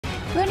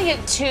We're going to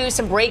get to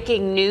some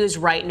breaking news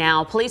right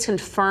now. Police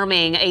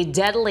confirming a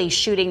deadly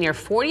shooting near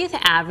 40th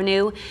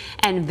Avenue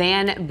and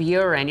Van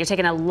Buren. You're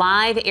taking a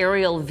live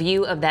aerial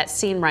view of that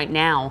scene right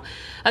now.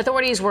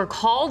 Authorities were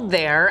called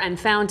there and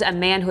found a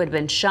man who had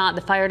been shot.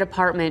 The fire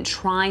department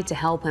tried to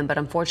help him, but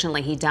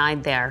unfortunately he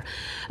died there.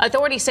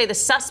 Authorities say the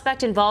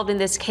suspect involved in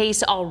this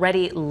case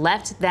already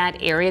left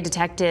that area.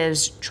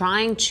 Detectives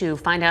trying to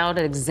find out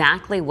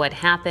exactly what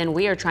happened.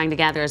 We are trying to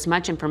gather as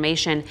much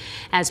information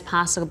as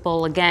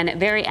possible. Again,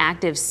 very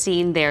active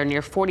scene there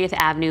near 40th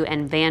Avenue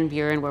and Van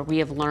Buren, where we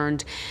have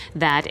learned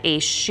that a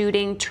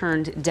shooting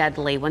turned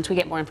deadly. Once we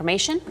get more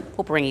information,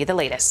 we'll bring you the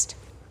latest.